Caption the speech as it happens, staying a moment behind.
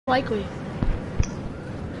Likely.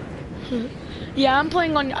 Yeah, I'm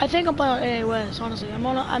playing on. I think I'm playing on AOS. Honestly, I'm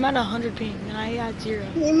at 100 ping, and I had 0.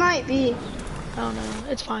 You might be. I don't know.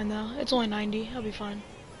 It's fine though. It's only 90. I'll be fine.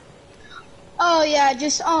 Oh yeah,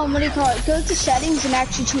 just what do you call it? Go to settings and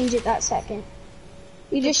actually change it that second.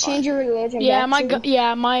 You It's just fine. change your religion Yeah, back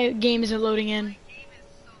to. my game isn't loading in.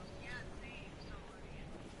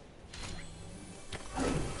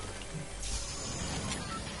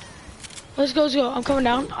 Let's go. I'm coming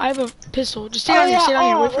down. I have a pistol. Just stay Oh down here. yeah. Stay down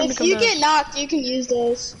here. Wait for him to If come you to get us. knocked, you can use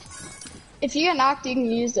those. If you get knocked, you can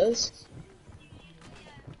use those.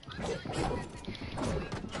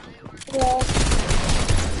 Yeah.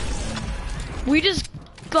 We just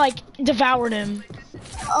like devoured him.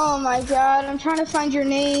 Oh my god, I'm trying to find your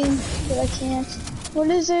name, but I can't. What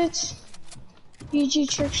is it? UG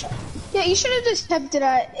Trick Shot. Yeah, you should have just kept it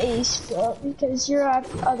at Ace, Phil, because you're at,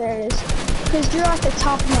 oh there it is. Because you're at the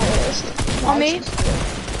top of my list. On me?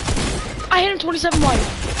 I hit him 27 life.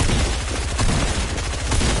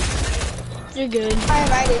 You're good. I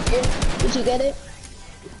invited you. Did you get it?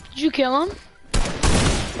 Did you kill him?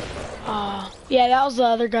 Yeah, that was the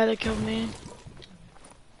other guy that killed me.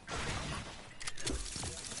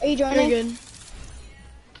 Are you joining? You're good.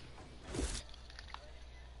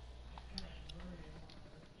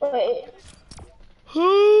 Wait.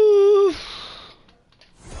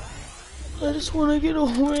 I just want to get a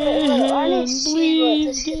win. I need to see what Please,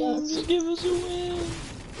 this game, is. just give us a win.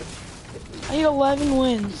 I need 11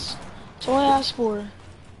 wins. That's all I asked for.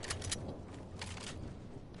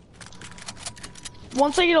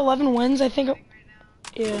 Once I get 11 wins, I think...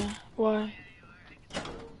 Yeah, why?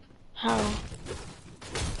 How?